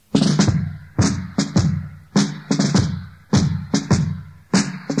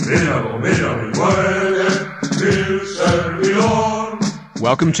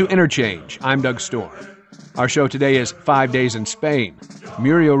Welcome to Interchange. I'm Doug Storm. Our show today is 5 Days in Spain,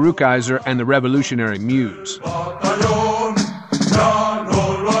 Muriel Rukeyser and the Revolutionary Muse.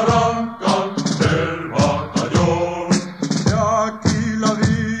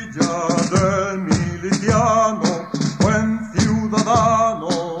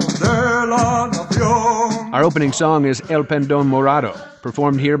 Our opening song is El Pendón Morado,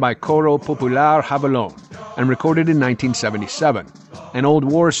 performed here by Coro Popular Jabalón and recorded in 1977, an old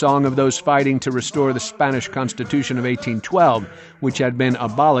war song of those fighting to restore the Spanish Constitution of 1812, which had been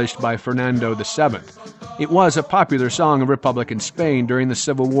abolished by Fernando VII. It was a popular song of Republican Spain during the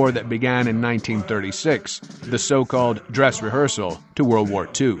Civil War that began in 1936, the so-called dress rehearsal to World War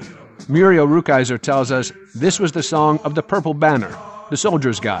II. Muriel Rukeyser tells us this was the song of the Purple Banner, the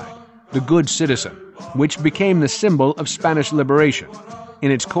Soldier's Guide, the Good Citizen, which became the symbol of Spanish liberation.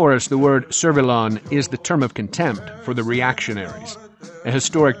 In its chorus, the word servilón is the term of contempt for the reactionaries, a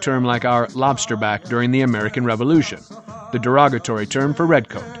historic term like our lobsterback during the American Revolution, the derogatory term for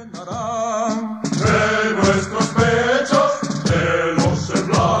redcoat.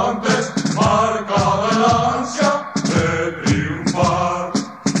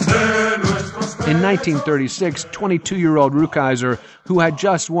 In 1936, 22-year-old Rukeyser, who had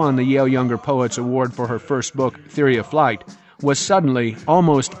just won the Yale Younger Poets Award for her first book, Theory of Flight, was suddenly,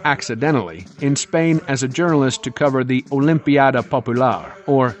 almost accidentally, in Spain as a journalist to cover the Olimpiada Popular,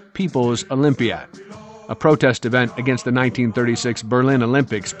 or People's Olympiad, a protest event against the 1936 Berlin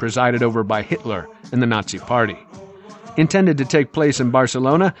Olympics presided over by Hitler and the Nazi Party. Intended to take place in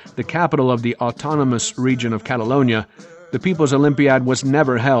Barcelona, the capital of the autonomous region of Catalonia, the People's Olympiad was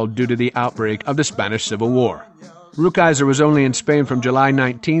never held due to the outbreak of the Spanish Civil War. Rukeyser was only in Spain from July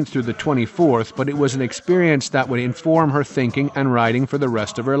 19th through the 24th, but it was an experience that would inform her thinking and writing for the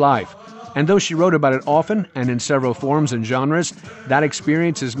rest of her life. And though she wrote about it often and in several forms and genres, that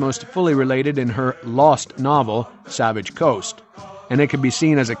experience is most fully related in her lost novel, Savage Coast, and it can be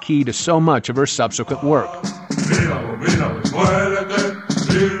seen as a key to so much of her subsequent work.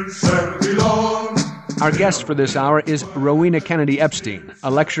 Our guest for this hour is Rowena Kennedy Epstein, a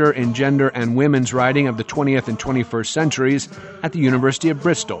lecturer in gender and women's writing of the 20th and 21st centuries at the University of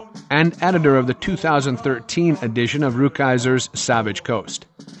Bristol, and editor of the 2013 edition of Rukeyser's Savage Coast.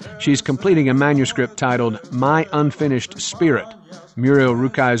 She's completing a manuscript titled My Unfinished Spirit, Muriel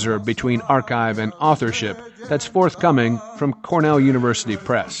Rukeyser Between Archive and Authorship, that's forthcoming from Cornell University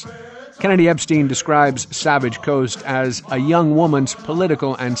Press. Kennedy Epstein describes Savage Coast as a young woman's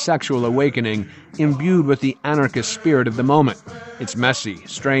political and sexual awakening imbued with the anarchist spirit of the moment. It's messy,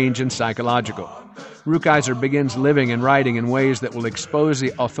 strange, and psychological. Rukeyser begins living and writing in ways that will expose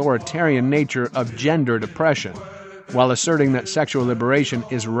the authoritarian nature of gender depression, while asserting that sexual liberation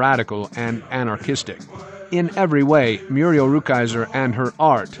is radical and anarchistic. In every way, Muriel Rukeyser and her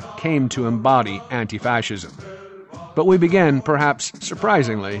art came to embody anti-fascism. But we begin, perhaps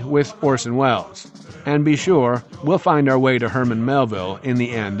surprisingly, with Orson Welles. And be sure, we'll find our way to Herman Melville in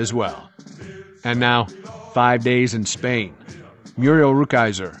the end as well. And now, 5 Days in Spain. Muriel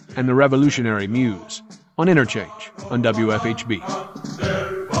Rukeyser and the Revolutionary Muse on Interchange on WFHB.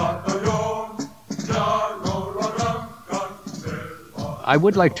 I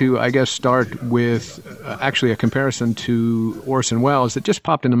would like to, start with actually a comparison to Orson Welles that just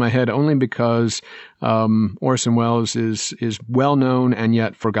popped into my head only because Orson Welles is well-known and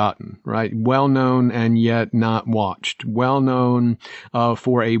yet forgotten, right? Well-known and yet not watched. Well-known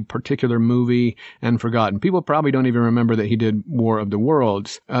for a particular movie and forgotten. People probably don't even remember that he did War of the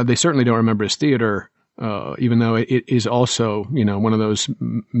Worlds. They certainly don't remember his theater. Even though it is also, one of those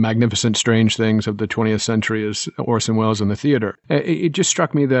magnificent, strange things of the 20th century is Orson Welles and the theater. It just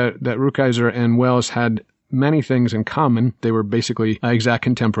struck me that Rukeyser and Welles had many things in common. They were basically exact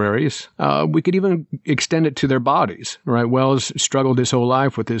contemporaries. We could even extend it to their bodies, right? Welles struggled his whole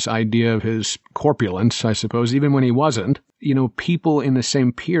life with this idea of his corpulence, I suppose, even when he wasn't. People in the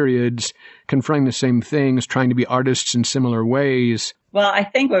same periods confronting the same things, trying to be artists in similar ways. Well, I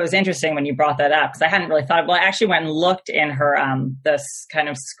think what was interesting when you brought that up, because I hadn't really thought, I actually went and looked in her, this kind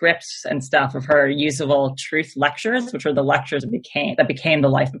of scripts and stuff of her usable truth lectures, which were the lectures that became the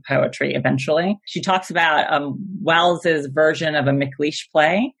life of poetry eventually. She talks about Wells's version of a McLeish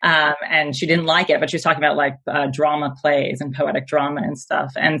play, and she didn't like it, but she was talking about drama plays and poetic drama and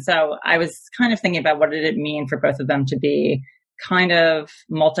stuff. And so I was kind of thinking about what did it mean for both of them to be kind of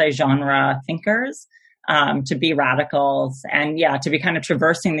multi-genre thinkers. To be radicals and to be kind of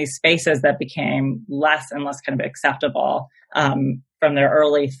traversing these spaces that became less and less kind of acceptable from their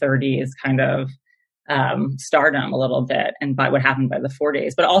early 30s kind of stardom a little bit and by what happened by the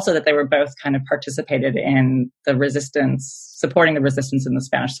 40s, but also that they were both kind of participated in the resistance, supporting the resistance in the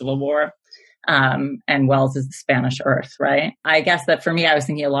Spanish Civil War. And Wells is the Spanish Earth, right? I guess that for me, I was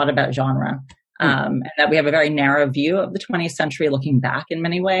thinking a lot about genre, and that we have a very narrow view of the 20th century looking back in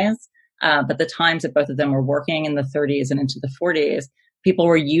many ways. But the times that both of them were working in the 30s and into the 40s, people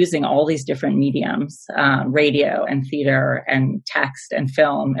were using all these different mediums, radio and theater and text and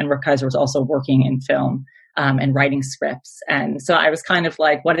film. And Rukeyser was also working in film and writing scripts. And so I was kind of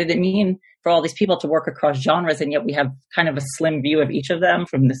like, what did it mean for all these people to work across genres? And yet we have kind of a slim view of each of them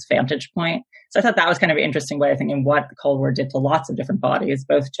from this vantage point. So I thought that was kind of an interesting way of thinking what the Cold War did to lots of different bodies,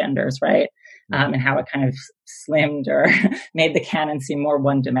 both genders, right? And how it kind of slimmed or made the canon seem more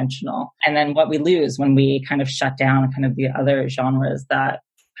one-dimensional. And then what we lose when we kind of shut down kind of the other genres that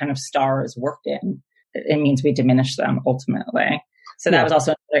kind of stars worked in, it means we diminish them ultimately. So that was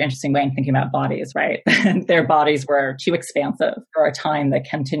also another interesting way in thinking about bodies, right? Their bodies were too expansive for a time that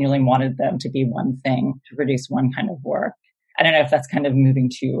continually wanted them to be one thing, to produce one kind of work. I don't know if that's kind of moving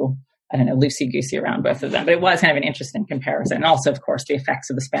to, I don't know, loosey-goosey around both of them, but it was kind of an interesting comparison. And also, of course, the effects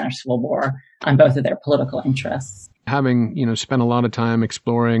of the Spanish Civil War on both of their political interests. Having, spent a lot of time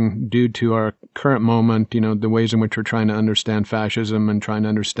exploring, due to our current moment, the ways in which we're trying to understand fascism and trying to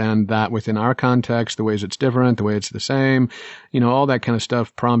understand that within our context, the ways it's different, the way it's the same, all that kind of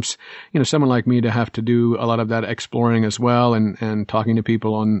stuff prompts, someone like me to have to do a lot of that exploring as well, and talking to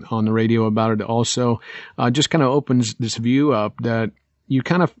people on the radio about it also, just kind of opens this view up that you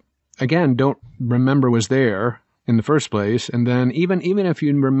kind of, again, don't remember was there in the first place. And then even if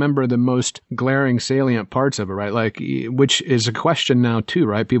you remember the most glaring salient parts of it, right? Like, which is a question now too,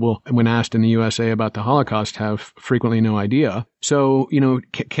 right? People, when asked in the USA about the Holocaust, have frequently no idea. So,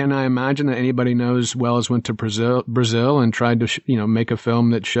 can I imagine that anybody knows Wells went to Brazil and tried to, make a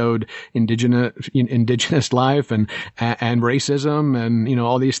film that showed indigenous life and racism and,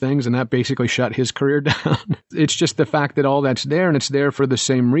 all these things, and that basically shut his career down? It's just the fact that all that's there, and it's there for the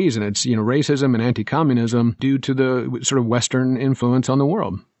same reason. It's, racism and anti-communism due to the sort of Western influence on the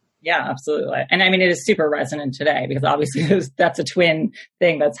world. Yeah, absolutely. And I mean, it is super resonant today because obviously that's a twin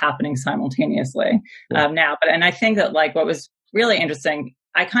thing that's happening simultaneously now. And I think that like what was really interesting,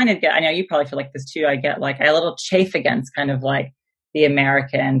 I know you probably feel like this too. I get like a little chafe against kind of like the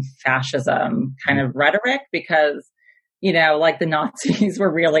American fascism kind of rhetoric because, like the Nazis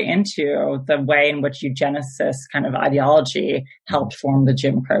were really into the way in which eugenicist kind of ideology helped form the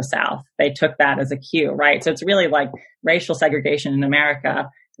Jim Crow South. They took that as a cue, right? So it's really like racial segregation in America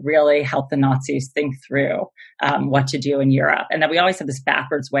really helped the Nazis think through what to do in Europe. And that we always have this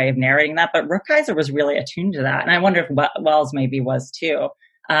backwards way of narrating that. But Rukeyser was really attuned to that. And I wonder if Wells maybe was too,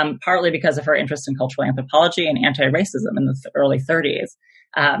 partly because of her interest in cultural anthropology and anti-racism in the early 30s.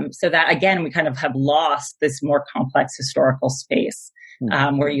 So that, again, we kind of have lost this more complex historical space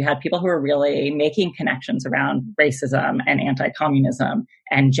where you had people who were really making connections around racism and anti-communism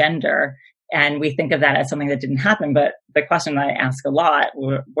and gender. And we think of that as something that didn't happen. But the question that I ask a lot,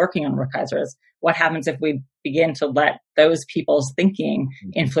 we're working on Rukeyser, is what happens if we begin to let those people's thinking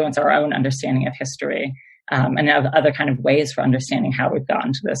influence our own understanding of history and of other kind of ways for understanding how we've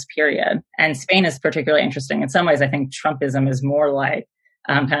gotten to this period? And Spain is particularly interesting. In some ways, I think Trumpism is more like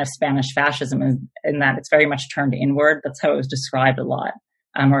kind of Spanish fascism in that it's very much turned inward. That's how it was described a lot,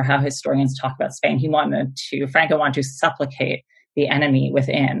 or how historians talk about Spain. Franco wanted to supplicate the enemy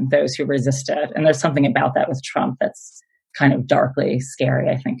within those who resisted. And there's something about that with Trump that's kind of darkly scary,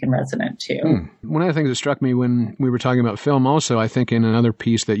 I think, and resonant too. One of the things that struck me when we were talking about film also, I think in another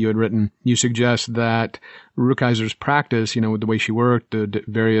piece that you had written, you suggest that Rukeyser's practice, with the way she worked, the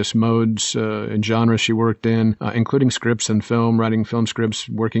various modes and genres she worked in, including scripts and film, writing film scripts,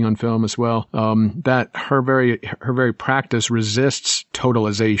 working on film as well, that her very practice resists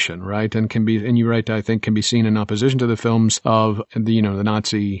totalization, right? And you write, I think, can be seen in opposition to the films of the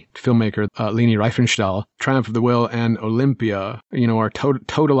Nazi filmmaker Leni Riefenstahl. Triumph of the Will and Olympia, are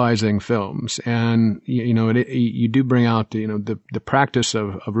totalizing films. And, you do bring out, the practice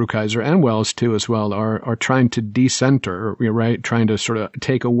of Rukeyser and Wells too as well are trying to decenter, right? Trying to sort of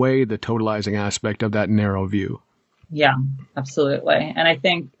take away the totalizing aspect of that narrow view. Yeah, absolutely. And I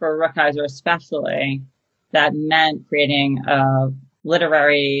think for Rukeyser especially, that meant creating a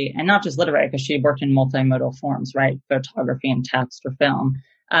literary, and not just literary, because she worked in multimodal forms, right? Photography and text or film,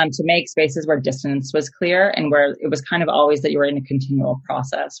 to make spaces where distance was clear and where it was kind of always that you were in a continual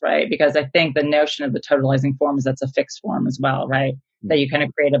process, right? Because I think the notion of the totalizing form is that's a fixed form as well, right? That you kind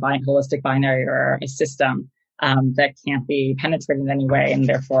of create a holistic binary or a system that can't be penetrated in any way. And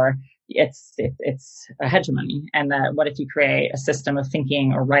therefore, it's a hegemony. And that what if you create a system of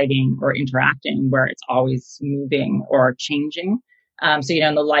thinking or writing or interacting where it's always moving or changing? So,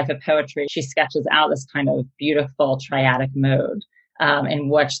 in the life of poetry, she sketches out this kind of beautiful triadic mode in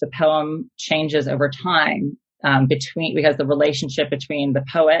which the poem changes over time because the relationship between the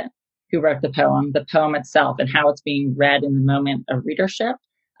poet who wrote the poem itself, and how it's being read in the moment of readership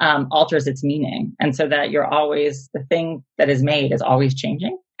alters its meaning. And so that the thing that is made is always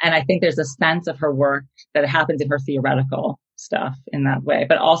changing. And I think there's a sense of her work that happens in her theoretical stuff in that way,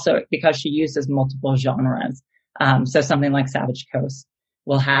 but also because she uses multiple genres. So something like Savage Coast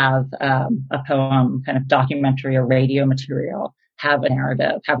will have a poem, kind of documentary or radio material, have a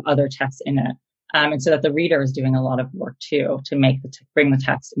narrative, have other texts in it. And so that the reader is doing a lot of work too, to bring the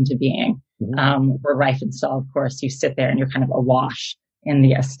text into being. Where Riefenstahl, of course, you sit there and you're kind of awash in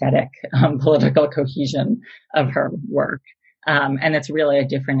the aesthetic, political cohesion of her work. And it's really a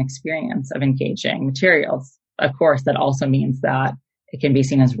different experience of engaging materials. Of course, that also means that it can be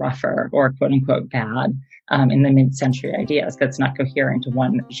seen as rougher or quote unquote bad in the mid-century ideas, because it's not coherent to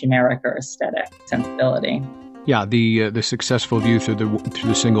one generic or aesthetic sensibility. Yeah, the successful view through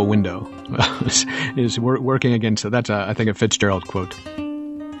the single window is working against it. That's I think a Fitzgerald quote.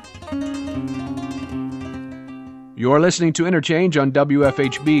 You're listening to Interchange on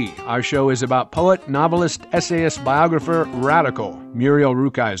WFHB. Our show is about poet, novelist, essayist, biographer, radical Muriel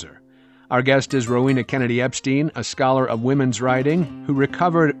Rukeyser. Our guest is Rowena Kennedy Epstein, a scholar of women's writing who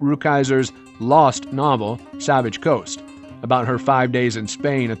recovered Rukeyser's lost novel, Savage Coast, about her 5 days in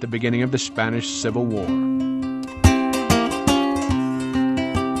Spain at the beginning of the Spanish Civil War.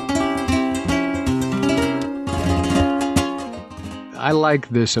 I like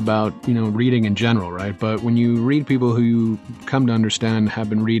this about, reading in general, right? But when you read people who you come to understand have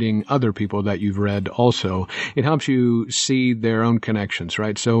been reading other people that you've read also, it helps you see their own connections,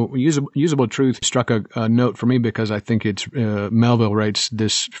 right? So Usable Truth struck a note for me because I think it's Melville writes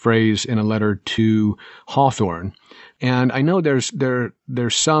this phrase in a letter to Hawthorne. And I know there's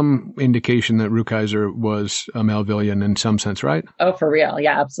some indication that Rukeyser was a Melvillian in some sense, right? Oh, for real.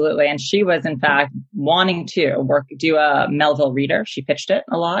 Yeah, absolutely. And she was, in fact, wanting to do a Melville reader. She pitched it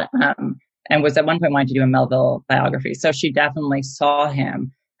a lot and was at one point wanting to do a Melville biography. So she definitely saw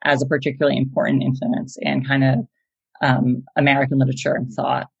him as a particularly important influence in kind of American literature and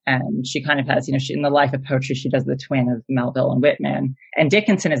thought. And she kind of has, she, in the life of poetry, she does the twin of Melville and Whitman. And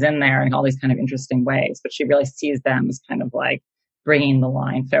Dickinson is in there in all these kind of interesting ways, but she really sees them as kind of like bringing the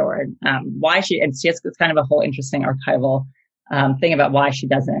line forward. She has kind of a whole interesting archival thing about why she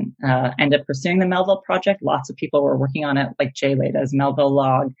doesn't end up pursuing the Melville project. Lots of people were working on it, like Jay Lada's Melville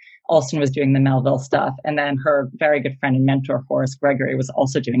log. Alston was doing the Melville stuff. And then her very good friend and mentor, Horace Gregory, was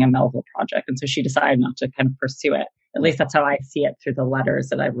also doing a Melville project. And so she decided not to kind of pursue it. At least that's how I see it through the letters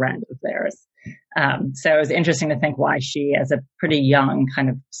that I've read of theirs. So it was interesting to think why she, as a pretty young kind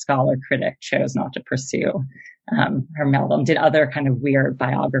of scholar critic, chose not to pursue her Melville, did other kind of weird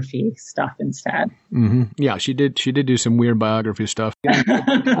biography stuff instead. Mm-hmm. Yeah, she did do some weird biography stuff.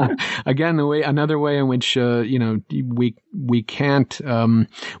 Again, another way in which we can't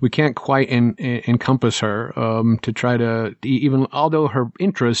quite encompass her to try to, even although her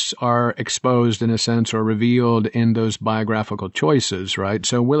interests are exposed in a sense or revealed in those biographical choices, right?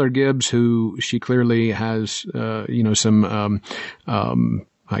 So Willard Gibbs, who she clearly has some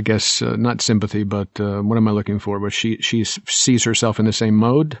I guess not sympathy, but what am I looking for? But she sees herself in the same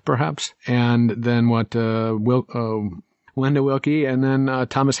mode, perhaps. And then Wenda Wilkie, and then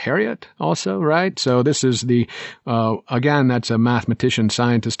Thomas Harriot also, right? So this is again, that's a mathematician,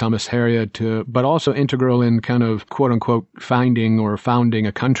 scientist, Thomas Harriot, but also integral in kind of quote unquote finding or founding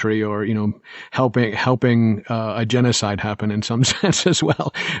a country, or, helping a genocide happen in some sense as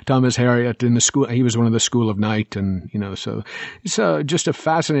well. Thomas Harriot in the school, he was one of the School of Night, and, so it's just a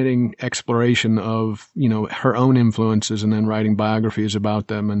fascinating exploration of, her own influences, and then writing biographies about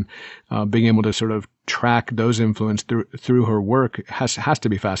them, and being able to sort of track those influences through her work has to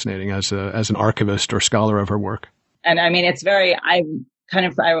be fascinating as an archivist or scholar of her work. And I mean, it's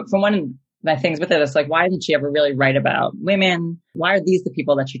from one of my things with it, it's like, why didn't she ever really write about women? Why are these the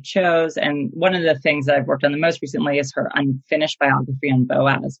people that she chose? And one of the things that I've worked on the most recently is her unfinished biography on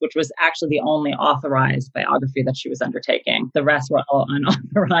Boaz, which was actually the only authorized biography that she was undertaking. The rest were all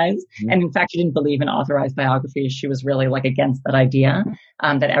unauthorized. Mm-hmm. And in fact, she didn't believe in authorized biographies. She was really against that idea,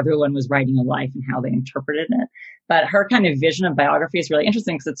 that everyone was writing a life and how they interpreted it. But her kind of vision of biography is really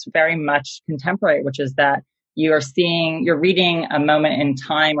interesting because it's very much contemporary, which is that you're reading a moment in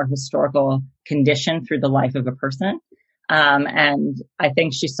time or historical condition through the life of a person. And I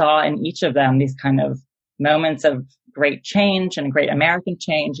think she saw in each of them these kind of moments of great change and great American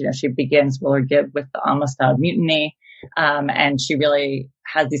change. She begins Willard Gibb with the Amistad Mutiny. And she really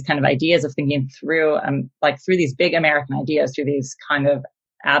has these kind of ideas of thinking through, through these big American ideas, through these kind of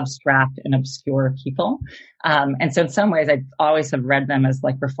abstract and obscure people. And so in some ways, I always have read them as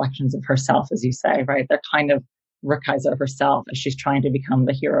like reflections of herself, as you say, right? They're kind of Rukeyser herself as she's trying to become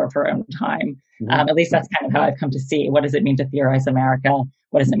the hero of her own time. At least that's kind of how I've come to see. What does it mean to theorize America?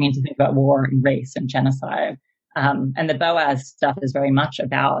 What does it mean to think about war and race and genocide? And the Boaz stuff is very much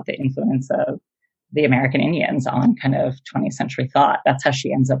about the influence of the American Indians on kind of 20th century thought. That's how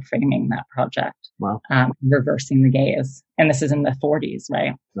she ends up framing that project. Wow. Reversing the gaze. And this is in the 40s,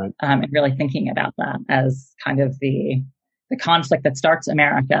 right? And really thinking about that as kind of the conflict that starts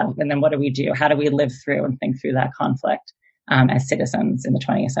America. And then what do we do? How do we live through and think through that conflict as citizens in the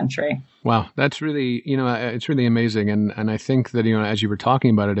 20th century? Wow. That's really, it's really amazing. And I think that, as you were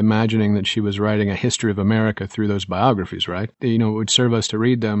talking about it, imagining that she was writing a history of America through those biographies, right? It would serve us to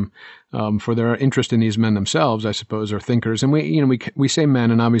read them for their interest in these men themselves, I suppose, or thinkers. And we say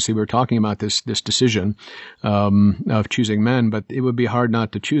men, and obviously we're talking about this decision of choosing men, but it would be hard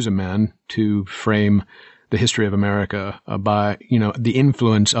not to choose a man to frame the history of America by, the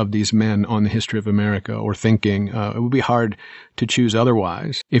influence of these men on the history of America or thinking. It would be hard to choose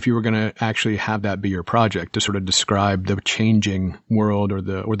otherwise if you were going to actually have that be your project, to sort of describe the changing world or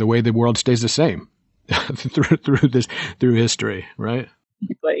the way the world stays the same through history, right?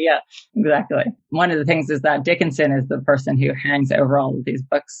 But yeah, exactly. One of the things is that Dickinson is the person who hangs over all of these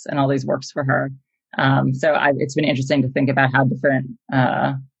books and all these works for her. It's been interesting to think about how different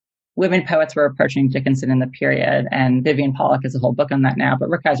women poets were approaching Dickinson in the period, and Vivian Pollock has a whole book on that now. But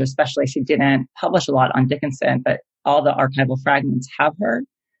Rukeyser especially, she didn't publish a lot on Dickinson, but all the archival fragments have her.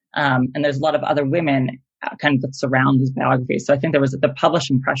 And there's a lot of other women kind of that surround these biographies. So I think the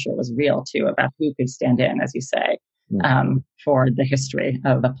publishing pressure was real too about who could stand in, as you say, for the history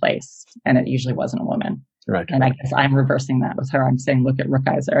of a place. And it usually wasn't a woman. Right. And I guess I'm reversing that with her. I'm saying, look at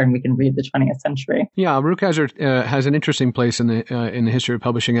Rukeyser, and we can read the 20th century. Yeah, Rukeyser has an interesting place in the history of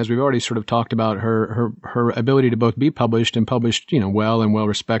publishing, as we've already sort of talked about her ability to both be published and published, well and well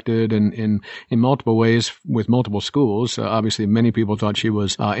respected in multiple ways with multiple schools. Obviously, many people thought she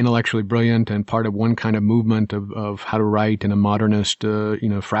was intellectually brilliant and part of one kind of movement of how to write in a modernist,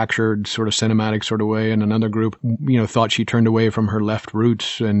 fractured sort of cinematic sort of way, and another group, thought she turned away from her left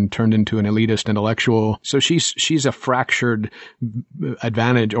roots and turned into an elitist intellectual. So she's a fractured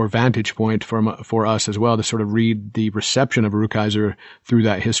advantage or vantage point for us as well to sort of read the reception of Rukeyser through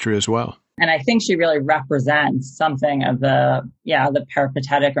that history as well. And I think she really represents something of the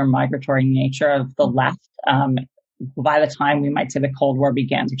peripatetic or migratory nature of the left. By the time we might say the Cold War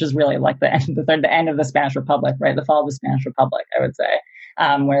begins, which is really like the end of the Spanish Republic, right? The fall of the Spanish Republic, I would say,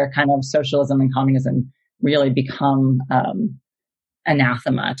 where kind of socialism and communism really become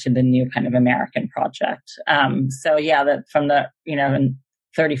anathema to the new kind of American project. In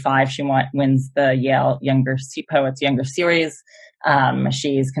 35, she wins the Yale Younger Series.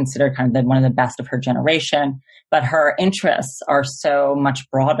 She's considered kind of one of the best of her generation, but her interests are so much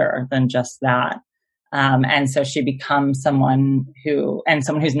broader than just that. And so she becomes someone who's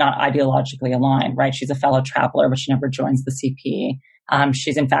not ideologically aligned, right? She's a fellow traveler, but she never joins the CP.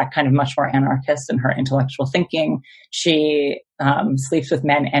 She's in fact kind of much more anarchist in her intellectual thinking. She sleeps with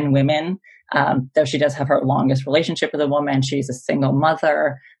men and women, though she does have her longest relationship with a woman. She's a single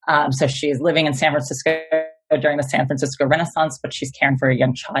mother. So she's living in San Francisco during the San Francisco Renaissance, but she's caring for a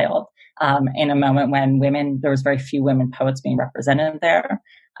young child in a moment when there was very few women poets being represented there.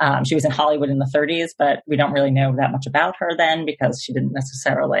 She was in Hollywood in the 30s, but we don't really know that much about her then because she didn't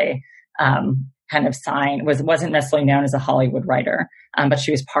necessarily wasn't necessarily known as a Hollywood writer, but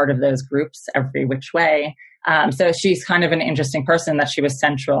she was part of those groups every which way. So she's kind of an interesting person that she was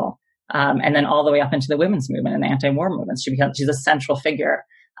central, and then all the way up into the women's movement and the anti-war movements. She's a central figure,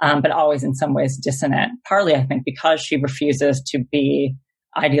 but always in some ways dissonant, partly, I think, because she refuses to be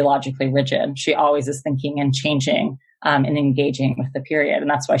ideologically rigid. She always is thinking and changing and engaging with the period. And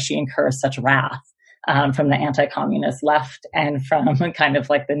that's why she incurs such wrath from the anti-communist left and from kind of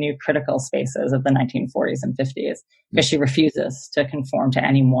like the new critical spaces of the 1940s and 50s, because she refuses to conform to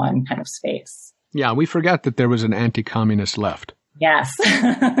any one kind of space. Yeah, we forget that there was an anti-communist left. Yes.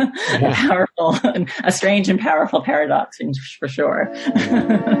 A strange and powerful paradox for sure.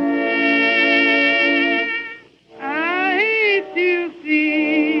 I hate to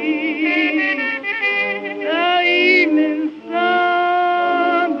see the evening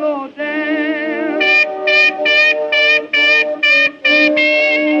sun go down.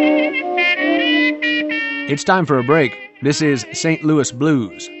 It's time for a break. This is St. Louis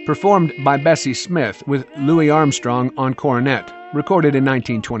Blues, performed by Bessie Smith with Louis Armstrong on cornet, recorded in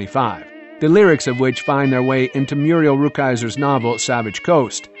 1925, the lyrics of which find their way into Muriel Rukeyser's novel Savage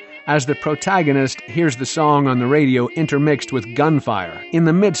Coast, as the protagonist hears the song on the radio intermixed with gunfire in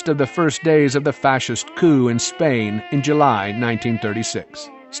the midst of the first days of the fascist coup in Spain in July 1936.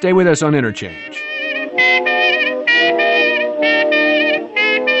 Stay with us on Interchange.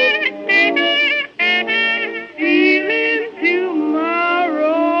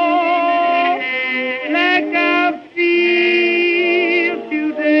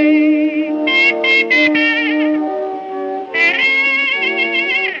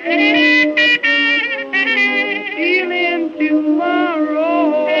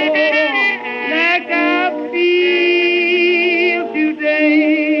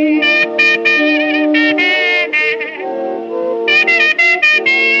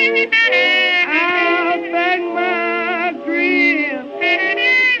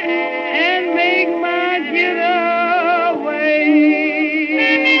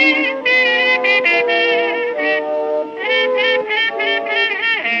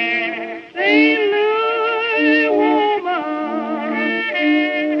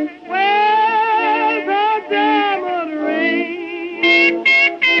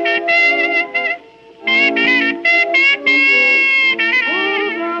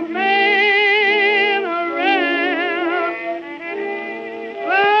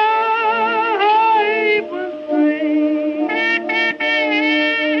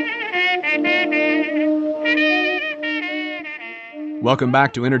 Welcome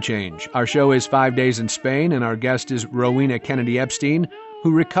back to Interchange. Our show is 5 Days in Spain, and our guest is Rowena Kennedy Epstein,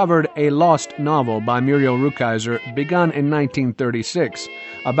 who recovered a lost novel by Muriel Rukeyser begun in 1936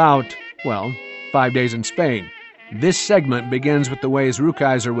 about, 5 Days in Spain. This segment begins with the ways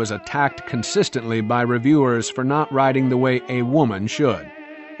Rukeyser was attacked consistently by reviewers for not writing the way a woman should,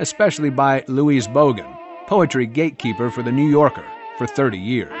 especially by Louise Bogan, poetry gatekeeper for The New Yorker for 30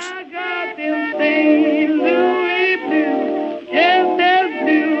 years. I got them St. Louis blues, just as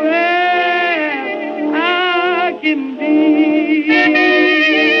blue as I can be.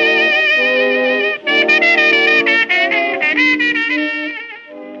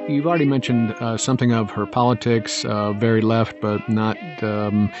 You've already mentioned something of her politics, very left, but not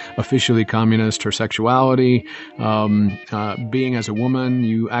officially communist, her sexuality, being as a woman.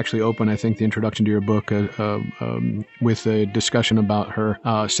 You actually open, I think, the introduction to your book with a discussion about her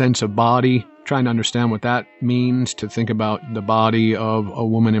sense of body, trying to understand what that means, to think about the body of a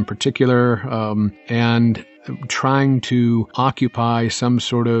woman in particular, and trying to occupy some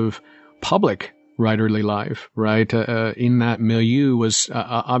sort of public writerly life, right, in that milieu was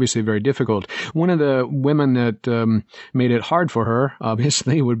obviously very difficult. One of the women that made it hard for her,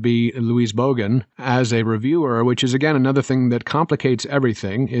 obviously, would be Louise Bogan as a reviewer, which is, again, another thing that complicates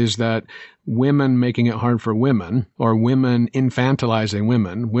everything, is that women making it hard for women, or women infantilizing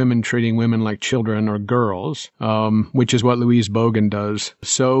women, women treating women like children or girls, which is what Louise Bogan does.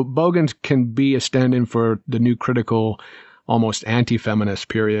 So Bogan can be a stand-in for the new critical, almost anti-feminist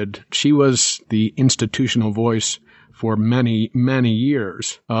period. She was the institutional voice for many, many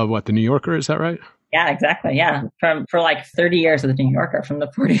years of The New Yorker, is that right? Yeah, exactly. Yeah. For like 30 years of The New Yorker, from the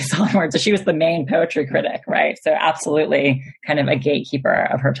 40s onwards. So she was the main poetry critic, right? So absolutely kind of a gatekeeper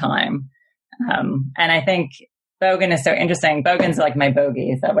of her time. And I think Bogan is so interesting. Bogan's like my bogey.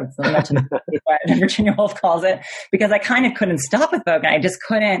 Is that what Virginia Woolf calls it? Because I kind of couldn't stop with Bogan. I just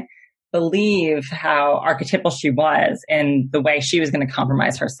couldn't believe how archetypal she was in the way she was going to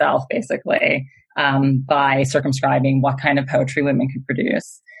compromise herself, basically, by circumscribing what kind of poetry women could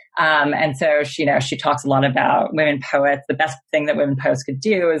produce. And so she talks a lot about women poets. The best thing that women poets could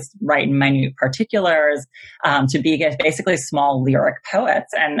do is write in minute particulars, to be basically small lyric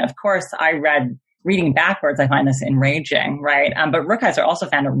poets. And of course, reading backwards, I find this enraging, right? But Rukeyser also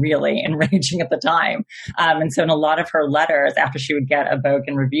found it really enraging at the time. And so in a lot of her letters, after she would get a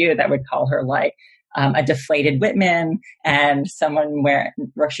Bogan review that would call her like a deflated Whitman, and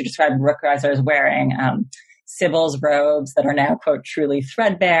she described Rukeyser as wearing Sybil's robes that are now, quote, truly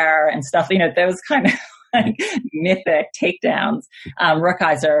threadbare and stuff, those kind of like mythic takedowns.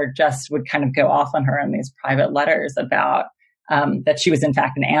 Rukeyser just would kind of go off on her in these private letters about that she was in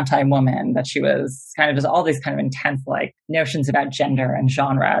fact an anti-woman, that she was kind of just all these kind of intense like notions about gender and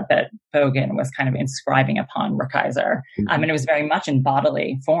genre that Bogan was kind of inscribing upon Rukeyser. And it was very much in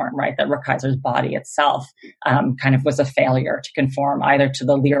bodily form, right? That Rukeyser's body itself kind of was a failure to conform either to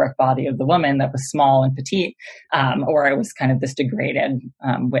the lyric body of the woman that was small and petite, or it was kind of this degraded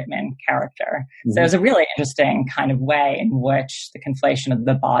Whitman character. Mm-hmm. So it was a really interesting kind of way in which the conflation of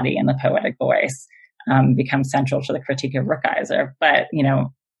the body and the poetic voice become central to the critique of Rukeyser. But,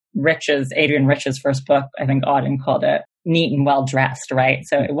 Adrienne Rich's first book, I think Auden called it neat and well dressed, right?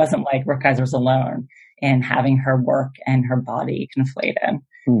 So it wasn't like Rukeyser was alone in having her work and her body conflated.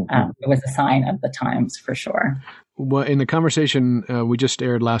 It was a sign of the times for sure. Well, in the conversation we just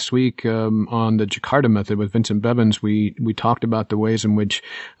aired last week on the Jakarta method with Vincent Bevins, we talked about the ways in which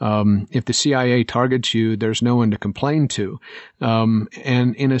if the CIA targets you, there's no one to complain to.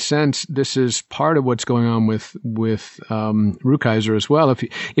 And in a sense, this is part of what's going on with Rukeyser as well.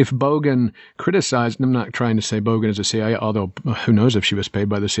 If Bogan criticized, and I'm not trying to say Bogan is a CIA, although who knows if she was paid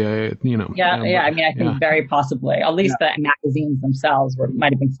by the CIA, Yeah, I mean, I think very possibly. At least the magazines themselves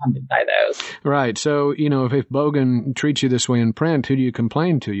might have been funded by those. Right. So, if Bogan treats you this way in print, who do you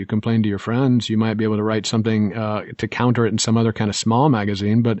complain to? You complain to your friends. You might be able to write something to counter it in some other kind of small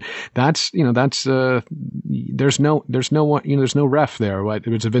magazine, but there's no one, there's no ref there. What it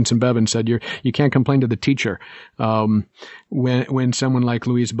was Vincent Bevins said, you can't complain to the teacher when someone like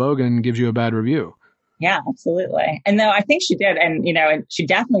Louise Bogan gives you a bad review. Yeah, absolutely. And though I think she did, and she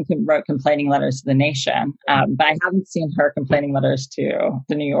definitely wrote complaining letters to The Nation, but I haven't seen her complaining letters to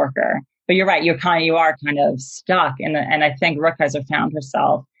The New Yorker. But you're right, you are kind of stuck, and I think Rukeyser found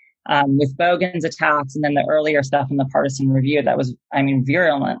herself with Bogan's attacks, and then the earlier stuff in the Partisan Review that was,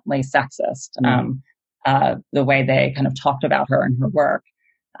 virulently sexist. The way they kind of talked about her and her work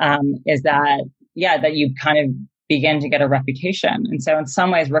is that you kind of begin to get a reputation, and so in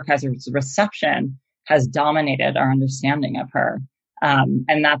some ways, Rukeyser's reception has dominated our understanding of her.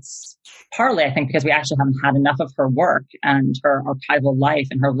 And that's partly, I think, because we actually haven't had enough of her work and her archival life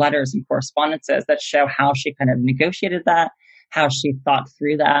and her letters and correspondences that show how she kind of negotiated that, how she thought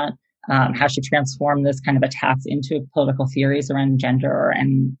through that, how she transformed this kind of attacks into political theories around gender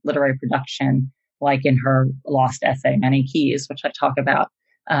and literary production, like in her lost essay, Many Keys, which I talk about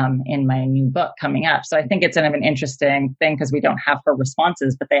in my new book coming up. So I think it's kind of an interesting thing because we don't have her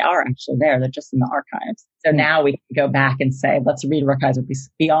responses, but they are actually there. They're just in the archives. So now we can go back and say, let's read Rukeyser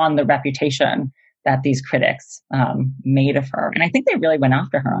beyond the reputation that these critics made of her. And I think they really went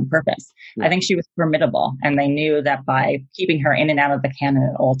after her on purpose. I think she was formidable, and they knew that by keeping her in and out of the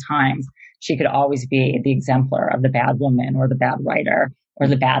canon at all times, she could always be the exemplar of the bad woman or the bad writer or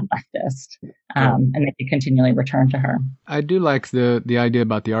the bad leftist, and they could continually return to her. I do like the idea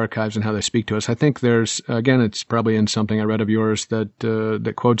about the archives and how they speak to us. I think there's, again, it's probably in something I read of yours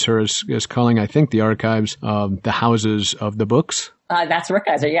that quotes her as calling, I think, the archives the houses of the books. That's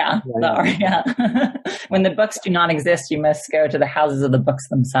Rukeyser, yeah. When the books do not exist, you must go to the houses of the books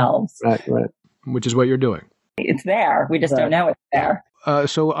themselves. Right. Which is what you're doing. It's there. We just don't know it's there.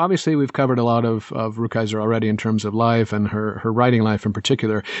 So obviously we've covered a lot of Rukeyser already in terms of life and her writing life in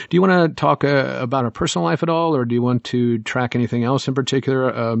particular. Do you want to talk about her personal life at all, or do you want to track anything else in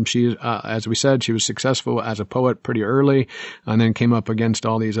particular? She, as we said, she was successful as a poet pretty early, and then came up against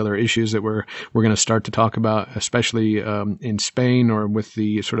all these other issues that we're going to start to talk about, especially in Spain, or with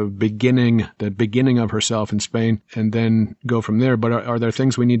the sort of beginning of herself in Spain, and then go from there. But are there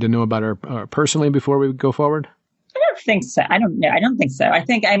things we need to know about her personally before we go forward? I don't think so. I don't know. I don't think so. I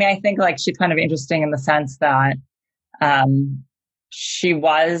think like she's kind of interesting in the sense that she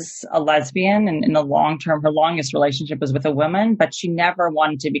was a lesbian, and in the long term, her longest relationship was with a woman, but she never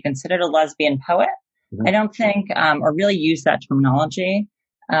wanted to be considered a lesbian poet. Mm-hmm. I don't think, or really use that terminology.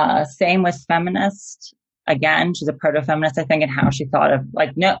 Same with feminist. Again, she's a proto-feminist, I think, in how she thought of,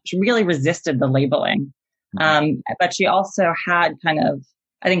 she really resisted the labeling. But she also had kind of,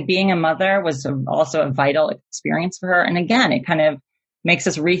 I think being a mother was also a vital experience for her. And again, it kind of makes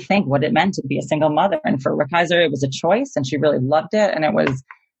us rethink what it meant to be a single mother. And for Rukeyser, it was a choice, and she really loved it. And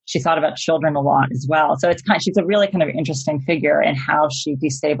she thought about children a lot as well. So she's a really kind of interesting figure in how she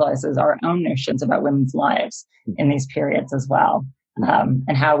destabilizes our own notions about women's lives in these periods as well.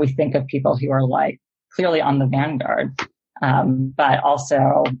 And how we think of people who are clearly on the vanguard, but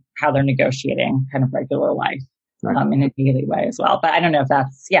also how they're negotiating kind of regular life. In a daily way as well. But I don't know if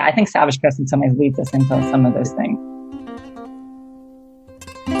I think Savage Coast in some ways leads us into some of those things.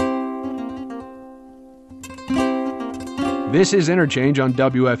 This is Interchange on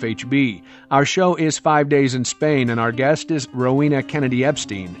WFHB. Our show is 5 Days in Spain, and our guest is Rowena Kennedy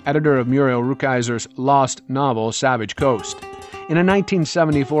Epstein, editor of Muriel Rukeyser's lost novel, Savage Coast. In a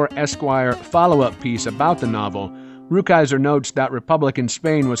 1974 Esquire follow-up piece about the novel, Rukeyser notes that Republican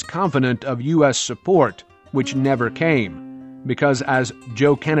Spain was confident of U.S. support, which never came, because as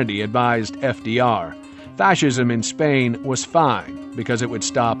Joe Kennedy advised FDR, fascism in Spain was fine because it would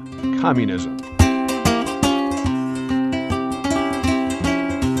stop communism.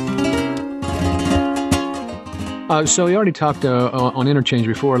 So we already talked on Interchange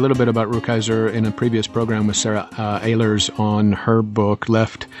before a little bit about Rukeyser in a previous program with Sarah Ehlers on her book,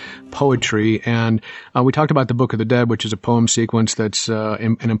 Left Poetry. And we talked about the Book of the Dead, which is a poem sequence that's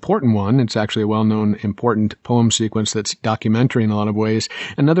an important one. It's actually a well-known, important poem sequence that's documentary in a lot of ways.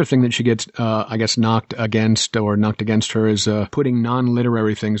 Another thing that she gets, I guess, knocked against her is putting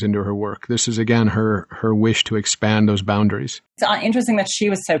non-literary things into her work. This is, again, her wish to expand those boundaries. It's interesting that she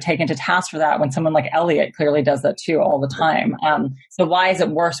was so taken to task for that when someone like Eliot clearly does that too all the time. So why is it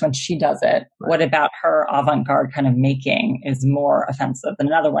worse when she does it? Right. What about her avant-garde kind of making is more offensive than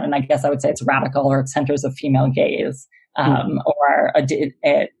another one? And I guess I would say it's radical, or it centers a female gaze, or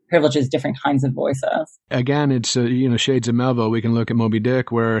it privileges different kinds of voices. Again, it's shades of Melville. We can look at Moby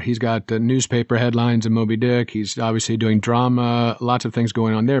Dick, where he's got the newspaper headlines of Moby Dick. He's obviously doing drama, lots of things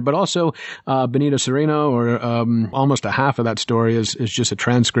going on there. But also Benito Cereno, or almost a half of that story is just a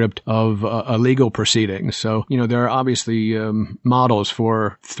transcript of a legal proceeding. So there are obviously models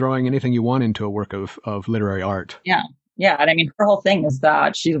for throwing anything you want into a work of literary art. Yeah. Yeah. And I mean, her whole thing is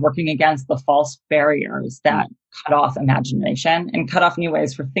that she's working against the false barriers that cut off imagination and cut off new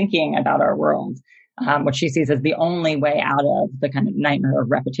ways for thinking about our world, what she sees as the only way out of the kind of nightmare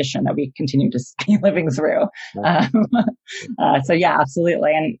of repetition that we continue to be living through. So yeah,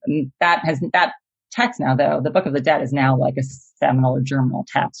 absolutely. And that text now, though, the Book of the Dead is now like a seminal or germinal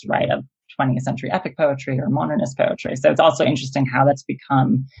text, right, of 20th century epic poetry or modernist poetry. So it's also interesting how that's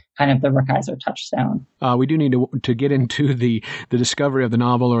become kind of the Rukeyser touchstone. We do need to get into the discovery of the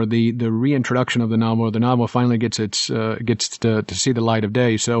novel, or the reintroduction of the novel. The novel finally gets to see the light of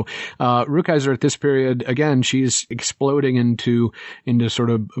day. So Rukeyser at this period, again, she's exploding into sort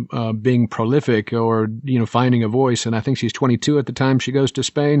of being prolific, or finding a voice. And I think she's 22 at the time she goes to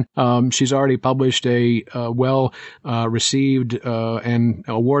Spain. She's already published a well received and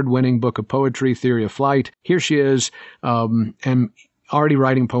award-winning book of poetry, Theory of Flight. Here she is, and already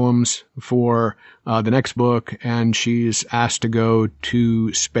writing poems for the next book, and she's asked to go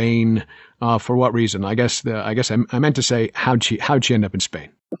to Spain. For what reason? I guess I meant to say how'd she end up in Spain?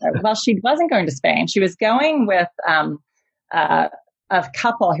 Well, she wasn't going to Spain. She was going with a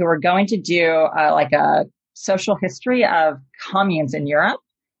couple who were going to do like a social history of communes in Europe,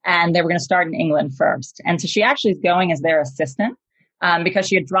 and they were going to start in England first. And so she actually is going as their assistant. Because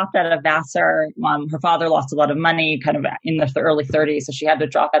she had dropped out of Vassar. Her father lost a lot of money kind of in the early 30s, so she had to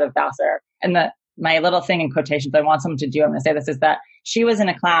drop out of Vassar. And my little thing in quotations I want someone to do, I'm going to say this, is that she was in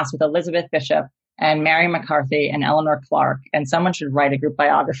a class with Elizabeth Bishop and Mary McCarthy and Eleanor Clark, and someone should write a group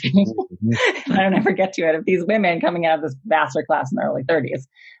biography. I don't ever get to it, of these women coming out of this Vassar class in the early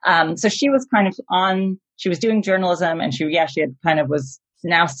 30s. So she was kind of she was doing journalism, and she had kind of was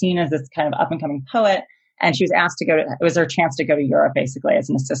now seen as this kind of up and coming poet. And she was asked to it was her chance to go to Europe, basically,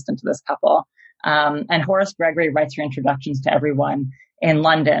 as an assistant to this couple. And Horace Gregory writes her introductions to everyone in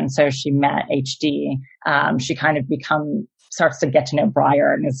London. So she met H.D. She kind of starts to get to know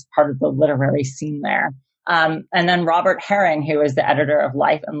Briar and is part of the literary scene there. And then Robert Herring, who is the editor of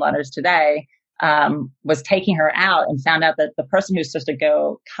Life and Letters Today, was taking her out and found out that the person who was supposed to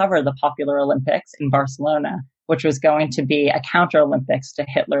go cover the Popular Olympics in Barcelona, which was going to be a counter Olympics to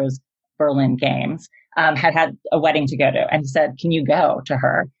Hitler's Berlin Games, had a wedding to go to, and he said, "Can you go to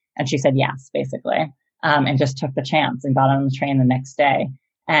her?" And she said yes, basically, and just took the chance and got on the train the next day.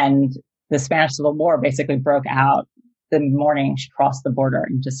 And the Spanish Civil War basically broke out the morning she crossed the border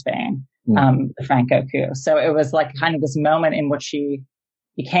into Spain, the Franco coup. So it was like kind of this moment in which she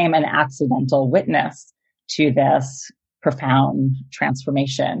became an accidental witness to this profound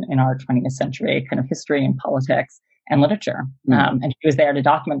transformation in our 20th century kind of history and politics and literature. And she was there to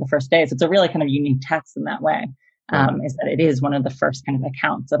document the first days. It's a really kind of unique text in that way, is that it is one of the first kind of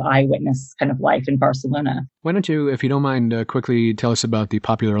accounts of eyewitness kind of life in Barcelona. Why don't you, if you don't mind, quickly tell us about the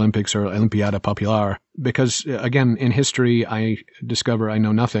Popular Olympics, or Olimpiada Popular? Because, again, in history, I discover I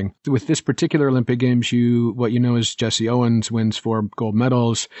know nothing. With this particular Olympic Games, what you know is Jesse Owens wins 4 gold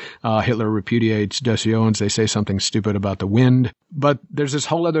medals. Hitler repudiates Jesse Owens. They say something stupid about the wind. But there's this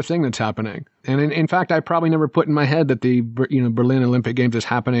whole other thing that's happening. And in fact, I probably never put in my head that the Berlin Olympic Games is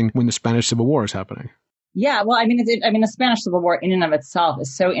happening when the Spanish Civil War is happening. Yeah, well, I mean, the Spanish Civil War in and of itself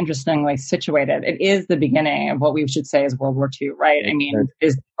is so interestingly situated. It is the beginning of what we should say is World War II, right? I mean, it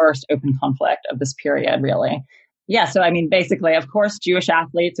is the first open conflict of this period, really. Yeah, so I mean, basically, of course, Jewish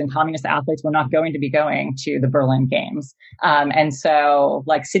athletes and communist athletes were not going to be going to the Berlin Games. And so,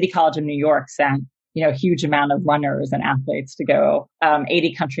 like, City College of New York sent, a huge amount of runners and athletes to go.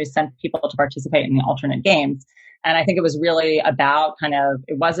 80 countries sent people to participate in the alternate games. And I think it was really about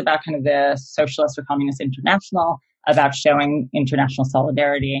the Socialist or Communist International, about showing international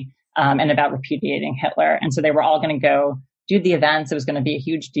solidarity. and about repudiating Hitler. And so they were all going to go do the events. It was going to be a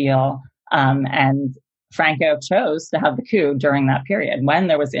huge deal. And Franco chose to have the coup during that period when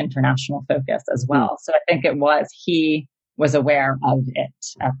there was international focus as well. So I think he was aware of it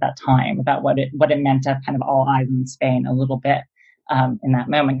at that time, about what it meant to have kind of all eyes in Spain a little bit in that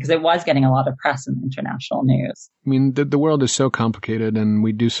moment, because it was getting a lot of press in international news. I mean, the world is so complicated, and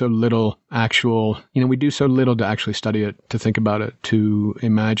we do so little to actually study it, to think about it, to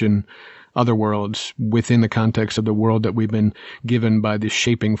imagine other worlds within the context of the world that we've been given by the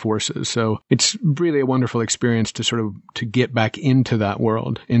shaping forces. So it's really a wonderful experience to get back into that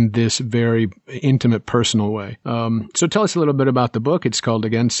world in this very intimate, personal way. So tell us a little bit about the book. It's called,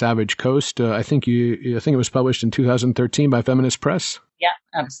 again, Savage Coast. I think it was published in 2013 by Feminist Press. Yeah,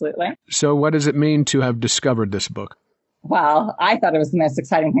 absolutely. So what does it mean to have discovered this book? Well, I thought it was the most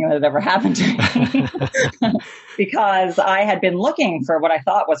exciting thing that had ever happened to me because I had been looking for what I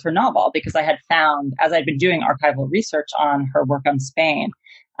thought was her novel, because I had found, as I'd been doing archival research on her work on Spain,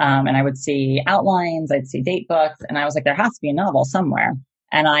 and I would see outlines, I'd see date books, and I was like, there has to be a novel somewhere.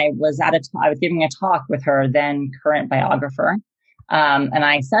 And I was giving a talk with her then current biographer. And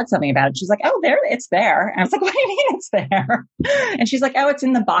I said something about it. She's like, oh, it's there. And I was like, what do you mean it's there? And she's like, oh, it's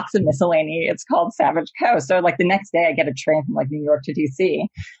in the box of miscellany. It's called Savage Coast. So like the next day I get a train from like New York to DC,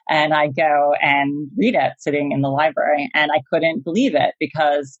 and I go and read it sitting in the library. And I couldn't believe it,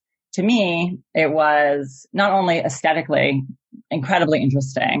 because to me, it was not only aesthetically incredibly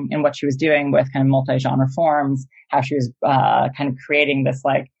interesting in what she was doing with kind of multi-genre forms, how she was kind of creating this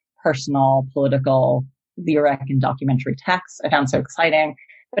like personal, political, lyric and documentary text I found so exciting.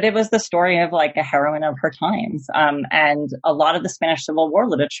 But it was the story of like a heroine of her times. And a lot of the Spanish Civil War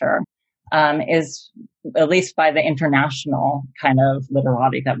literature is, at least by the international kind of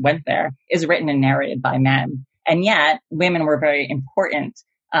literati that went there, is written and narrated by men. And yet women were very important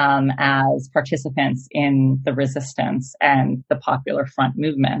as participants in the resistance and the Popular Front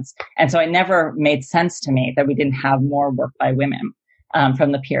movements. And so it never made sense to me that we didn't have more work by women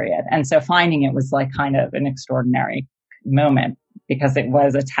from the period. And so finding it was like kind of an extraordinary moment, because it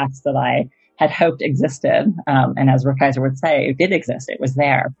was a text that I had hoped existed. And as Rukeyser would say, it did exist. It was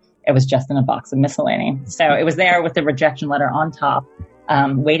there. It was just in a box of miscellany. So it was there with the rejection letter on top,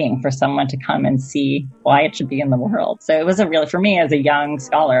 waiting for someone to come and see why it should be in the world. So it was for me as a young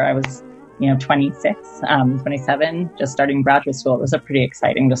scholar, I was 26, 27, just starting graduate school. It was a pretty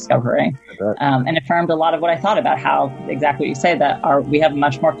exciting discovery. And affirmed a lot of what I thought about how, exactly what you say, that we have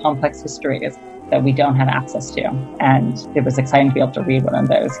much more complex histories that we don't have access to. And it was exciting to be able to read one of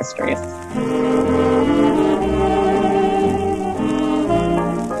those histories.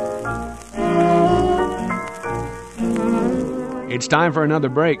 It's time for another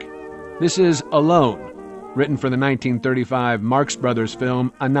break. This is Alone, written for the 1935 Marx Brothers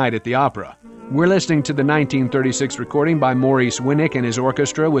film A Night at the Opera. We're listening to the 1936 recording by Maurice Winnick and his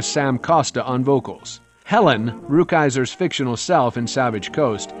orchestra with Sam Costa on vocals. Helen, Rukeyser's fictional self in Savage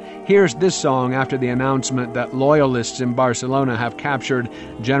Coast, hears this song after the announcement that loyalists in Barcelona have captured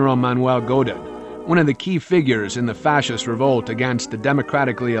General Manuel Godin, one of the key figures in the fascist revolt against the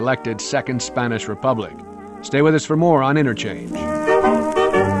democratically elected Second Spanish Republic. Stay with us for more on Interchange.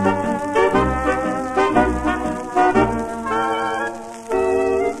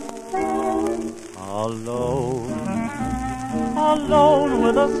 Alone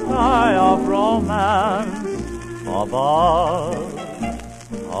with a sky of romance above.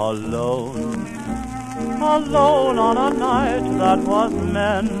 Alone on a night that was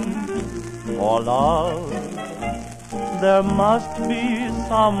meant for love. There must be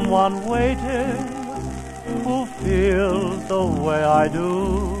someone waiting who feels the way I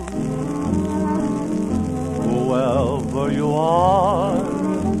do. Whoever you are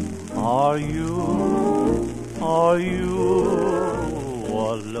you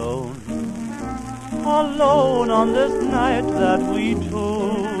alone on this night that we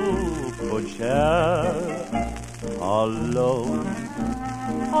two could share? Alone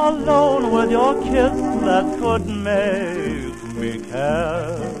with your kiss that could make me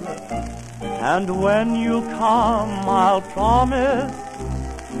care. And when you come, I'll promise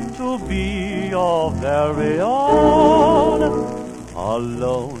to be your very own.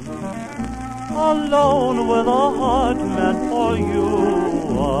 Alone with a heart meant for you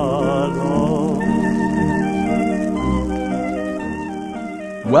alone.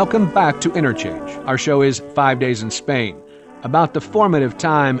 Welcome back to Interchange. Our show is 5 Days in Spain, about the formative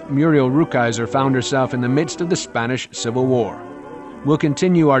time Muriel Rukeyser found herself in the midst of the Spanish Civil War. We'll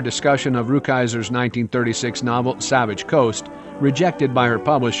continue our discussion of Rukeyser's 1936 novel, Savage Coast, rejected by her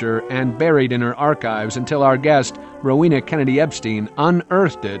publisher and buried in her archives until our guest, Rowena Kennedy Epstein,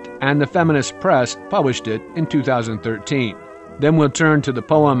 unearthed it and the feminist press published it in 2013. Then we'll turn to the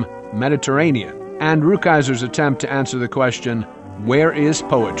poem Mediterranean and Rukeyser's attempt to answer the question, where is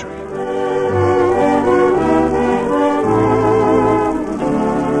poetry?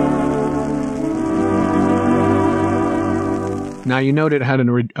 Now, you note it had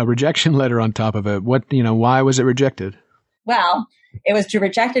a rejection letter on top of it. Why was it rejected? Well, it was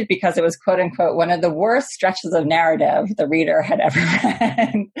rejected because it was, quote unquote, one of the worst stretches of narrative the reader had ever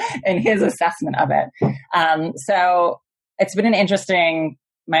read in his assessment of it. So it's been an interesting,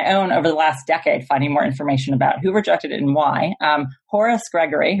 my own over the last decade, finding more information about who rejected it and why. Horace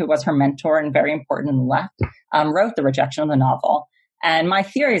Gregory, who was her mentor and very important in the left, wrote the rejection of the novel. And my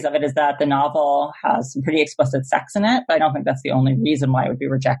theories of it is that the novel has some pretty explicit sex in it, but I don't think that's the only reason why it would be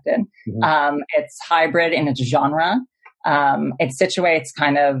rejected. Mm-hmm. It's hybrid in its genre. It situates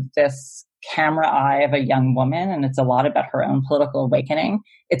kind of this camera eye of a young woman, and it's a lot about her own political awakening.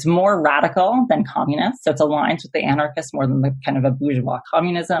 It's more radical than communist, so it aligns with the anarchists more than the kind of a bourgeois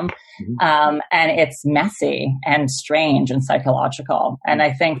communism. Mm-hmm. And it's messy and strange and psychological. And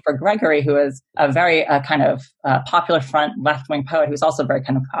I think for Gregory, who is a very kind of popular front left-wing poet, who's also a very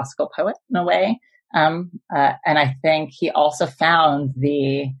kind of classical poet in a way, and I think he also found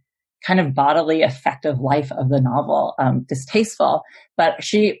the kind of bodily effective life of the novel distasteful. But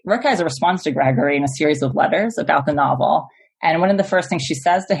Rukeyser responds to Gregory in a series of letters about the novel. And one of the first things she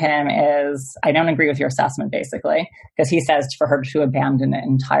says to him is, I don't agree with your assessment, basically, because he says for her to abandon it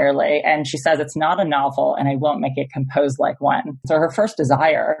entirely. And she says, it's not a novel and I won't make it composed like one. So her first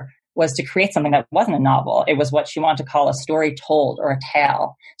desire was to create something that wasn't a novel. It was what she wanted to call a story told or a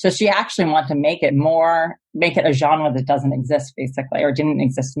tale. So she actually wanted to make it a genre that doesn't exist, basically, or didn't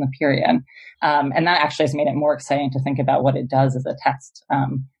exist in the period. And that actually has made it more exciting to think about what it does as a text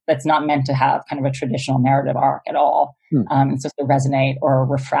that's not meant to have kind of a traditional narrative arc at all. It's just to resonate or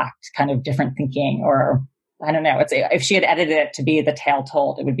refract kind of different thinking, or I don't know. If she had edited it to be the tale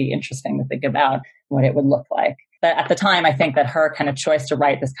told, it would be interesting to think about what it would look like. But at the time, I think that her kind of choice to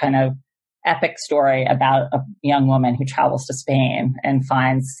write this kind of epic story about a young woman who travels to Spain and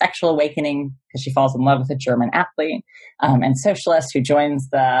finds sexual awakening because she falls in love with a German athlete and socialist who joins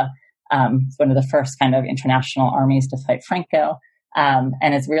one of the first kind of international armies to fight Franco. And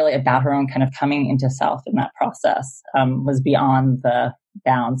it's really about her own kind of coming into self in that process, was beyond the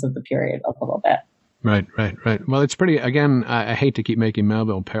bounds of the period a little bit. Right. Well, it's pretty, again, I hate to keep making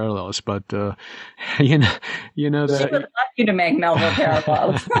Melville parallels, but, you know that. She would love you to make Melville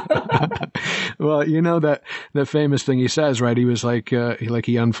parallels. Well, you know that the famous thing he says, right? He was like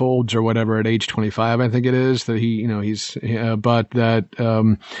he unfolds or whatever at age 25, I think it is, that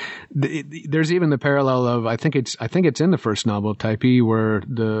there's even the parallel of, I think it's in the first novel, Typee, where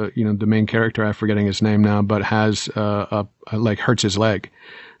the main character, I'm forgetting his name now, but has, hurts his leg.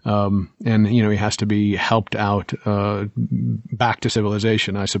 And he has to be helped out, back to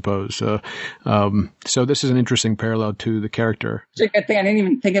civilization, I suppose. So this is an interesting parallel to the character. It's a good thing. I didn't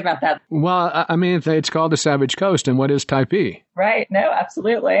even think about that. Well, I mean, it's called The Savage Coast, and what is Typee? Right. No,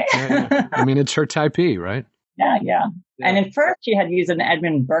 absolutely. Yeah. I mean, it's her Typee, right? Yeah. And at first she had used an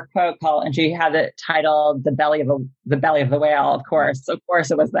Edmund Burke quote and she had it titled "The Belly of the Whale." Of course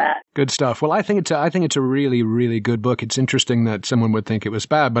it was that. Good stuff. Well, I think it's a really, really good book. It's interesting that someone would think it was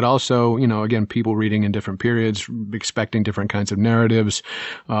bad, but also, again, people reading in different periods, expecting different kinds of narratives.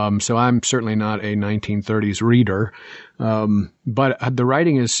 So I'm certainly not a 1930s reader. But the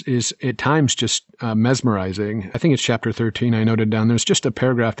writing is at times just mesmerizing. I think it's chapter 13 I noted down. There's just a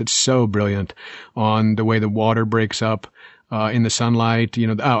paragraph that's so brilliant on the way the water breaks up in the sunlight.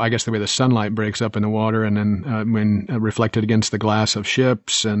 I guess the way the sunlight breaks up in the water, and then when reflected against the glass of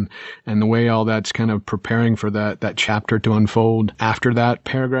ships, and the way all that's kind of preparing for that chapter to unfold after that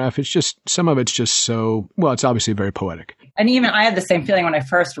paragraph. It's just, some of it's just so, well, it's obviously very poetic. And even I had the same feeling when I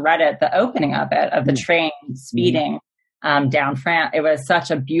first read it, the opening of it, of the train speeding down France. It was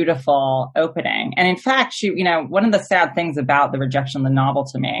such a beautiful opening. And in fact, she, one of the sad things about the rejection of the novel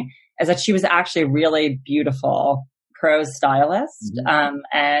to me is that she was actually a really beautiful prose stylist,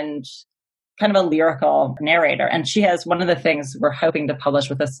 and kind of a lyrical narrator. And she has, one of the things we're hoping to publish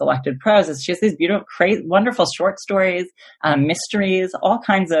with this selected prose is she has these beautiful, wonderful short stories, mysteries, all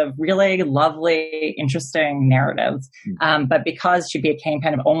kinds of really lovely, interesting narratives. But because she became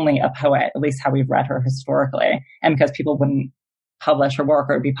kind of only a poet, at least how we've read her historically, and because people wouldn't publish her work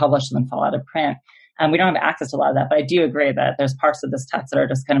or it would be published and then fall out of print, We don't have access to a lot of that, but I do agree that there's parts of this text that are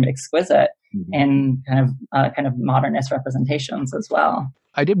just kind of exquisite in kind of modernist representations as well.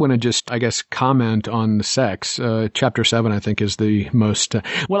 I did want to just, I guess, comment on the sex. Chapter 7, I think, is the most,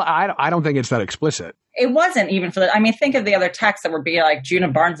 I don't think it's that explicit. It wasn't even for think of the other texts that were being like Juna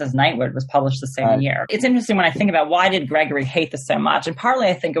Barnes's Nightwood was published the same year. It's interesting when I think about why did Gregory hate this so much? And partly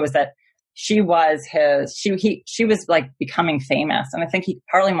I think it was that she was like becoming famous. And I think he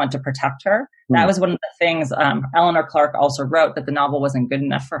partly wanted to protect her. That was one of the things, Eleanor Clark also wrote, that the novel wasn't good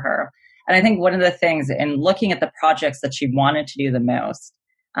enough for her. And I think one of the things in looking at the projects that she wanted to do the most,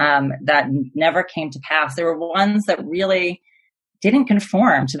 that never came to pass, there were ones that really didn't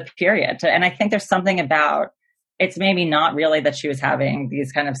conform to the period. And I think there's something about, it's maybe not really that she was having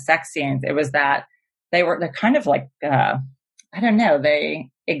these kind of sex scenes. It was that they're kind of like, they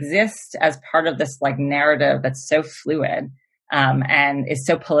exist as part of this like narrative that's so fluid, and is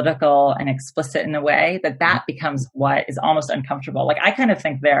so political and explicit in a way that becomes what is almost uncomfortable. Like I kind of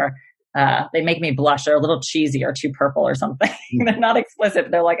think they make me blush. They're a little cheesy or too purple or something. They're not explicit.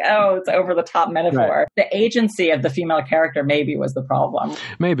 They're like, oh, it's over the top metaphor. Right. The agency of the female character maybe was the problem.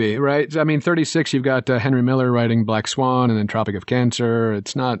 Maybe, right? I mean, 36, you've got Henry Miller writing Black Swan and then Tropic of Cancer.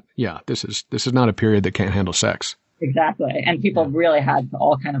 It's not, this is not a period that can't handle sex. Exactly. And people really had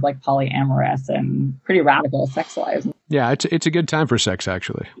all kind of like polyamorous and pretty radical sex lives. Yeah, it's a good time for sex,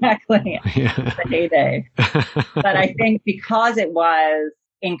 actually. Exactly. Yeah. It's a heyday. But I think because it was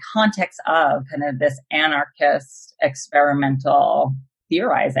in context of kind of this anarchist experimental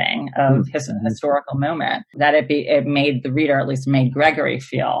theorizing of his historical moment, that it made the reader, at least made Gregory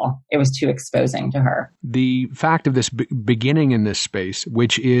feel it was too exposing to her. The fact of this beginning in this space,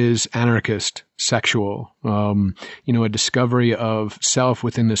 which is anarchist, sexual, a discovery of self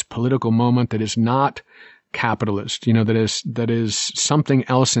within this political moment that is not capitalist, that is something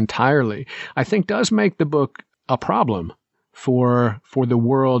else entirely, I think does make the book a problem for the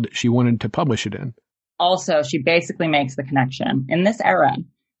world she wanted to publish it in. Also, she basically makes the connection in this era,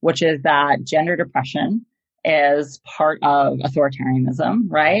 which is that gender depression is part of authoritarianism,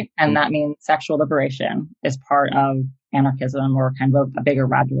 right? And that means sexual liberation is part of anarchism or kind of a bigger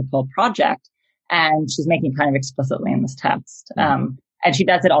radical project. And she's making kind of explicitly in this text. And she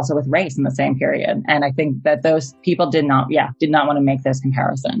does it also with race in the same period. And I think that those people did not want to make those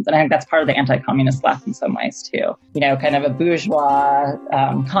comparisons. And I think that's part of the anti-communist left in some ways too. Kind of a bourgeois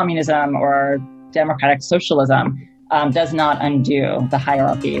communism or democratic socialism does not undo the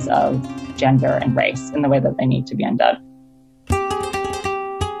hierarchies of gender and race in the way that they need to be undone.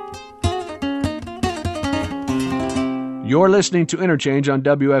 You're listening to Interchange on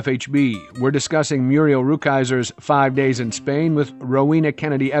WFHB. We're discussing Muriel Rukeyser's 5 Days in Spain with Rowena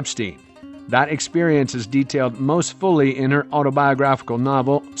Kennedy Epstein. That experience is detailed most fully in her autobiographical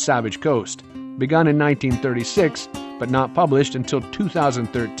novel, Savage Coast, begun in 1936, but not published until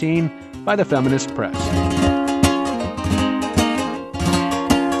 2013 by the Feminist Press.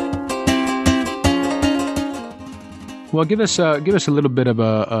 Well, give us a little bit of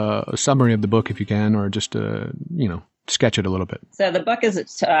a summary of the book, if you can, or just sketch it a little bit. So the book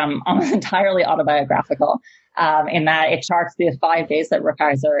is almost entirely autobiographical, in that it charts the 5 days that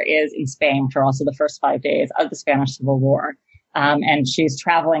Rukeyser is in Spain, which are also the first 5 days of the Spanish Civil War. And she's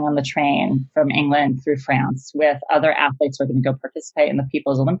traveling on the train from England through France with other athletes who are going to go participate in the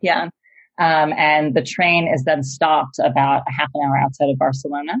People's Olympiad. And the train is then stopped about a half an hour outside of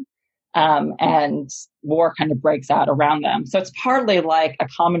Barcelona. And war kind of breaks out around them. So it's partly like a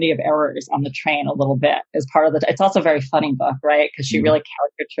comedy of errors on the train a little bit as part of it's also a very funny book, right? Because she really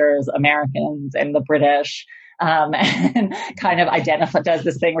caricatures Americans and the British, and kind of does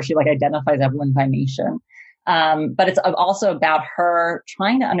this thing where she like identifies everyone by nation. But it's also about her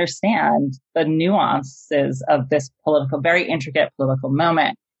trying to understand the nuances of this very intricate political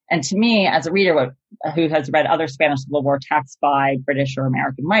moment. And to me, as a reader who has read other Spanish Civil War texts by British or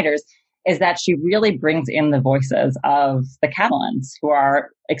American writers, is that she really brings in the voices of the Catalans who are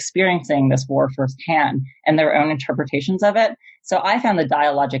experiencing this war firsthand and their own interpretations of it. So I found the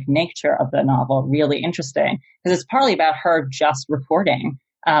dialogic nature of the novel really interesting because it's partly about her just recording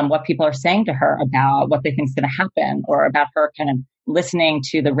what people are saying to her about what they think is going to happen, or about her kind of listening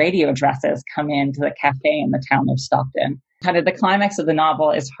to the radio addresses come into the cafe in the town they're stopped in. Kind of the climax of the novel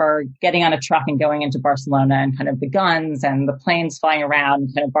is her getting on a truck and going into Barcelona, and kind of the guns and the planes flying around,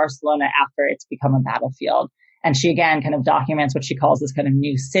 and kind of Barcelona after it's become a battlefield. And she again kind of documents what she calls this kind of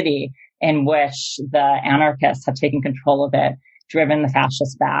new city in which the anarchists have taken control of it, driven the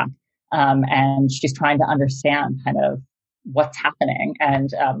fascists back. And she's trying to understand kind of what's happening. And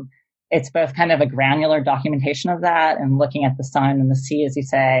it's both kind of a granular documentation of that and looking at the sun and the sea, as you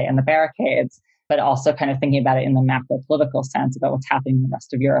say, and the barricades, but also kind of thinking about it in the macro political sense about what's happening in the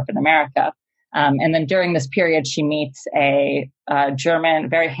rest of Europe and America. And then during this period, she meets a German,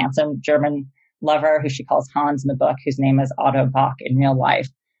 very handsome German lover who she calls Hans in the book, whose name is Otto Bach in real life.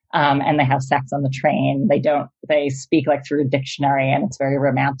 And they have sex on the train. They speak like through a dictionary, and it's very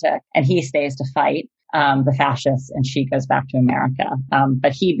romantic. And he stays to fight the fascists, and she goes back to America.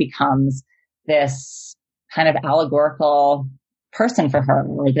 But he becomes this kind of allegorical person for her,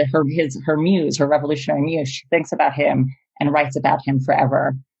 or her muse, her revolutionary muse. She thinks about him and writes about him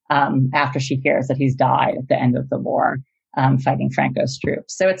forever after she hears that he's died at the end of the war, fighting Franco's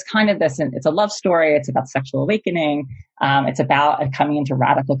troops. So it's kind of this, it's a love story. It's about sexual awakening. It's about coming into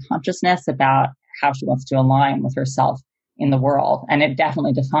radical consciousness about how she wants to align with herself in the world. And it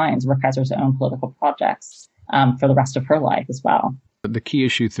definitely defines Rukeyser's own political projects for the rest of her life as well. The key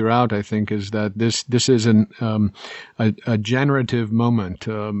issue throughout, I think, is that this is a generative moment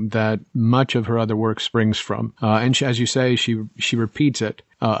that much of her other work springs from. And as you say, she repeats it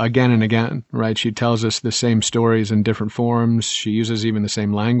again and again, right? She tells us the same stories in different forms. She uses even the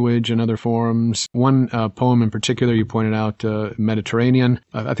same language in other forms. One poem in particular, you pointed out, Mediterranean.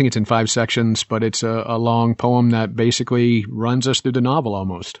 I think it's in 5 sections, but it's a long poem that basically runs us through the novel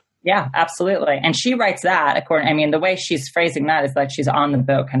almost. Yeah, absolutely. And she writes that the way she's phrasing that is like she's on the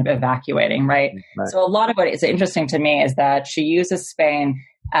boat kind of evacuating, right? So a lot of what is interesting to me is that she uses Spain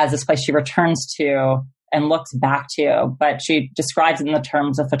as this place she returns to and looks back to, but she describes it in the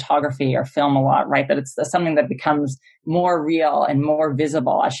terms of photography or film a lot, right? That it's something that becomes more real and more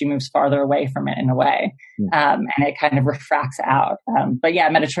visible as she moves farther away from it in a way. And it kind of refracts out. But yeah,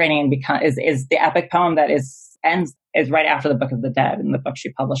 Mediterranean is the epic poem that ends right after the Book of the Dead in the book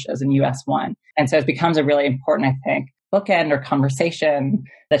she publishes in US1. And so it becomes a really important, I think, bookend or conversation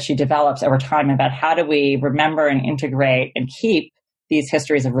that she develops over time about how do we remember and integrate and keep these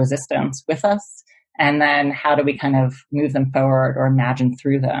histories of resistance with us? And then how do we kind of move them forward or imagine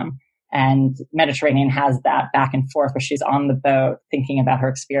through them? And Mediterranean has that back and forth where she's on the boat thinking about her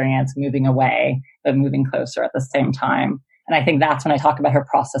experience, moving away, but moving closer at the same time. And I think that's when I talk about her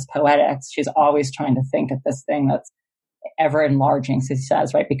process poetics. She's always trying to think of this thing that's ever enlarging, so she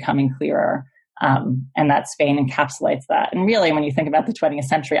says, right, becoming clearer. And that Spain encapsulates that. And really, when you think about the 20th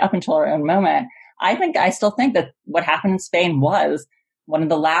century up until our own moment, I still think that what happened in Spain was one of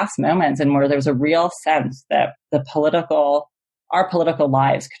the last moments and where there was a real sense that our political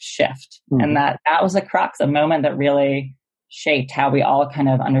lives could shift. Mm-hmm. And that was a crux, a moment that really shaped how we all kind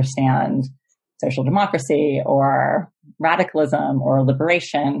of understand social democracy or radicalism or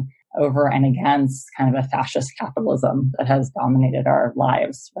liberation over and against kind of a fascist capitalism that has dominated our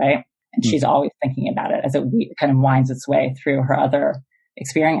lives, right? And she's always thinking about it as it kind of winds its way through her other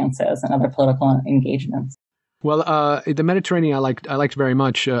experiences and other political engagements. Well, the Mediterranean I liked very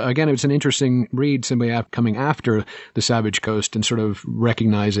much. Again, it was an interesting read simply coming after The Savage Coast and sort of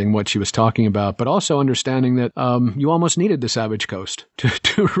recognizing what she was talking about, but also understanding that you almost needed The Savage Coast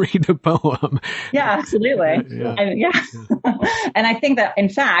to read the poem. Yeah, absolutely. And I think that, in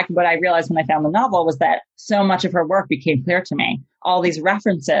fact, what I realized when I found the novel was that so much of her work became clear to me, all these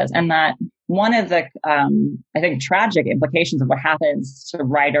references, and that one of the, I think, tragic implications of what happens to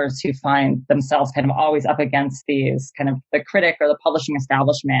writers who find themselves kind of always up against these kind of the critic or the publishing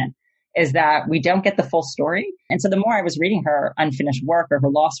establishment is that we don't get the full story. And so the more I was reading her unfinished work or her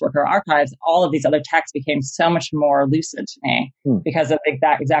lost work or archives, all of these other texts became so much more lucid to me because of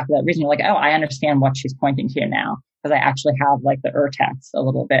exactly that reason. You're like, oh, I understand what she's pointing to now, because I actually have like the text a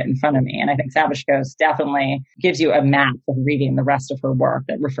little bit in front of me. And I think Savage Coast definitely gives you a map of reading the rest of her work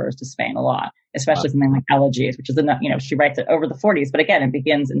that refers to Spain a lot, especially something like Elegies, which is, she writes it over the 40s, but again, it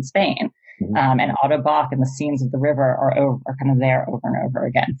begins in Spain. And Otto Bach and the scenes of the river are kind of there over and over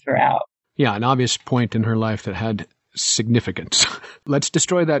again throughout. Yeah, an obvious point in her life that had significance. Let's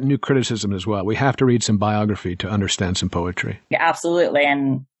destroy that new criticism as well. We have to read some biography to understand some poetry. Yeah, absolutely.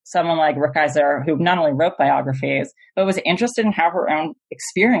 And someone like Rukeyser, who not only wrote biographies, but was interested in how her own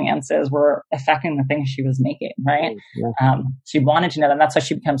experiences were affecting the things she was making, right? Yeah. She wanted to know that. And that's why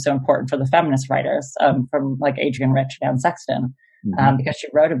she becomes so important for the feminist writers, from like Adrienne Rich and Anne Sexton, because she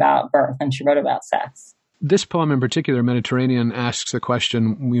wrote about birth and she wrote about sex. This poem in particular, Mediterranean, asks the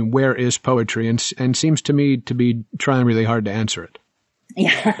question, where is poetry? And seems to me to be trying really hard to answer it.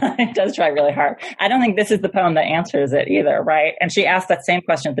 Yeah, it does try really hard. I don't think this is the poem that answers it either, right? And she asked that same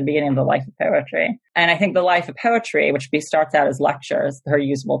question at the beginning of The Life of Poetry. And I think The Life of Poetry, which starts out as lectures, her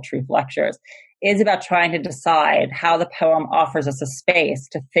usable truth lectures, is about trying to decide how the poem offers us a space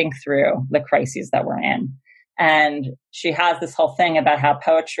to think through the crises that we're in. And she has this whole thing about how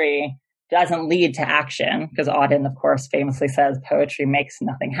poetry doesn't lead to action, because Auden, of course, famously says poetry makes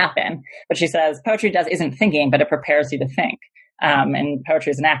nothing happen. But she says poetry isn't thinking, but it prepares you to think. And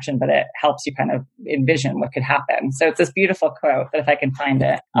poetry is an action, but it helps you kind of envision what could happen. So it's this beautiful quote that if I can find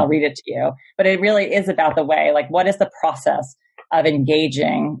it, I'll read it to you. But it really is about the way, like, what is the process of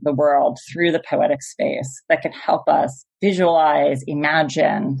engaging the world through the poetic space that can help us visualize,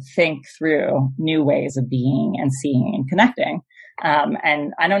 imagine, think through new ways of being and seeing and connecting.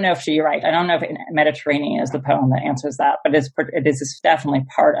 And I don't know if you're right. I don't know if Mediterranean is the poem that answers that, but it is definitely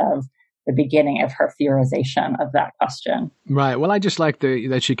part of the beginning of her theorization of that question. Right. Well, I just like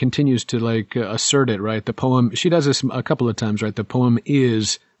that she continues to assert it, right? The poem, she does this a couple of times, right? The poem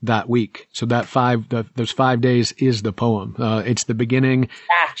is that week. So those 5 days is the poem. It's the beginning.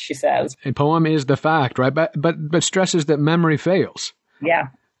 Fact, she says. A poem is the fact, right? But stresses that memory fails. Yeah.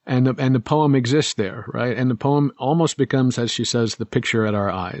 And the poem exists there, right? And the poem almost becomes, as she says, the picture at our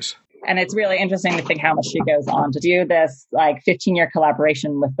eyes. And it's really interesting to think how much she goes on to do this 15-year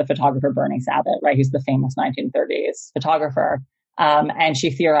collaboration with the photographer Bernie Sabat, right? Who's the famous 1930s photographer. And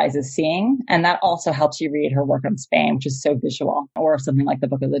she theorizes seeing. And that also helps you read her work on Spain, which is so visual, or something like the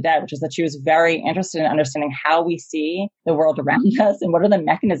Book of the Dead, which is that she was very interested in understanding how we see the world around us and what are the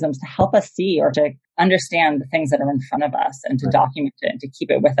mechanisms to help us see or to understand the things that are in front of us and to document it and to keep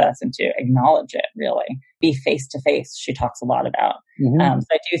it with us and to acknowledge it, really. Be face to face, she talks a lot about. Mm-hmm. So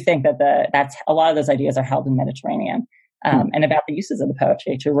I do think that that's a lot of those ideas are held in Mediterranean and about the uses of the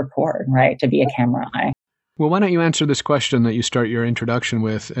poetry to record, right? To be a camera eye. Well, why don't you answer this question that you start your introduction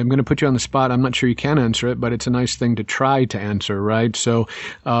with? I'm going to put you on the spot. I'm not sure you can answer it, but it's a nice thing to try to answer, right? So,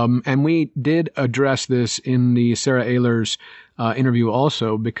 and we did address this in the Sarah Ehlers interview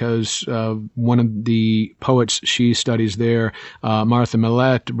also, because one of the poets she studies there, Martha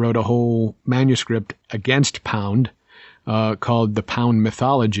Millett, wrote a whole manuscript against Pound, called The Pound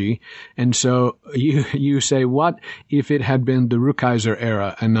Mythology. And so you say, what if it had been the Rukeyser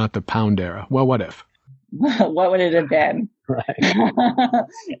era and not the Pound era? Well, what if? What would it have been? Right.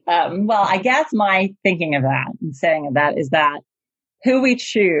 Well, I guess my thinking of that and saying of that is that who we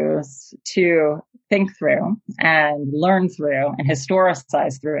choose to think through and learn through and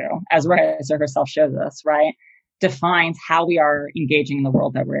historicize through, as Rukeyser herself shows us, right, defines how we are engaging in the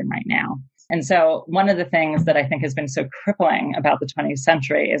world that we're in right now. And so one of the things that I think has been so crippling about the 20th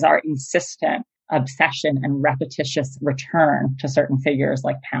century is our insistent obsession and repetitious return to certain figures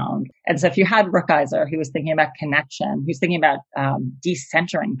like Pound. And so if you had Rukeyser, who was thinking about connection, who's thinking about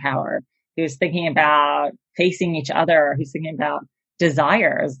decentering power, who's thinking about facing each other, who's thinking about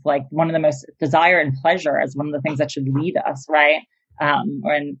desires, like one of the most desire and pleasure as one of the things that should lead us, right?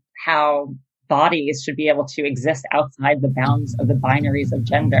 And how bodies should be able to exist outside the bounds of the binaries of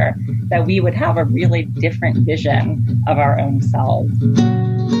gender, that we would have a really different vision of our own selves.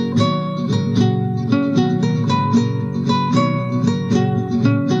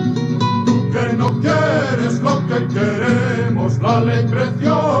 Queremos la ley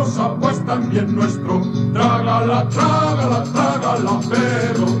preciosa, pues también nuestro. Trágala, trágala, trágala,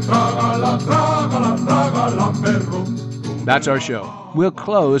 perro. Trágala, trágala, trágala, perro. That's our show. We'll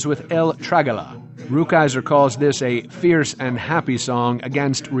close with El Trágala. Rukeyser calls this a fierce and happy song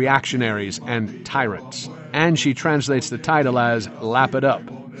against reactionaries and tyrants. And she translates the title as Lap It Up.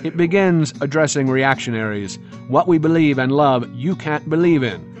 It begins addressing reactionaries. What we believe and love, you can't believe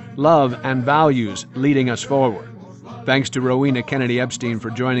in. Love and values leading us forward. Thanks to Rowena Kennedy Epstein for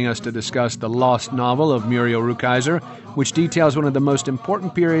joining us to discuss the lost novel of Muriel Rukeyser, which details one of the most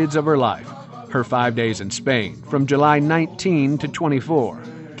important periods of her life, her 5 days in Spain, from July 19 to 24.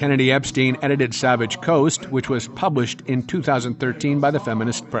 Kennedy Epstein edited Savage Coast, which was published in 2013 by the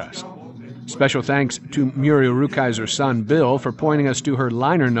Feminist Press. Special thanks to Muriel Rukeyser's son, Bill, for pointing us to her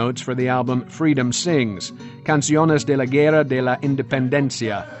liner notes for the album Freedom Sings, Canciones de la Guerra de la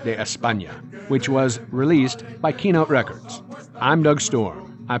Independencia de España, which was released by Keynote Records. I'm Doug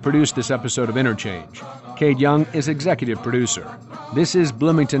Storm. I produced this episode of Interchange. Cade Young is executive producer. This is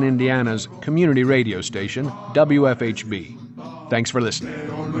Bloomington, Indiana's community radio station, WFHB. Thanks for listening.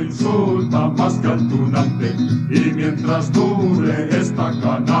 No insulta más que al tunante, y mientras dure esta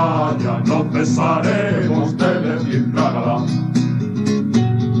canalla, no cesaremos de decir trágala.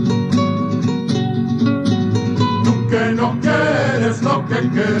 Tú que no quieres lo que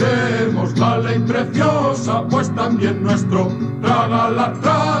queremos, la ley preciosa, pues también nuestro. Trágala,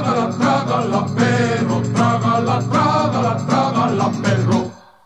 trágala.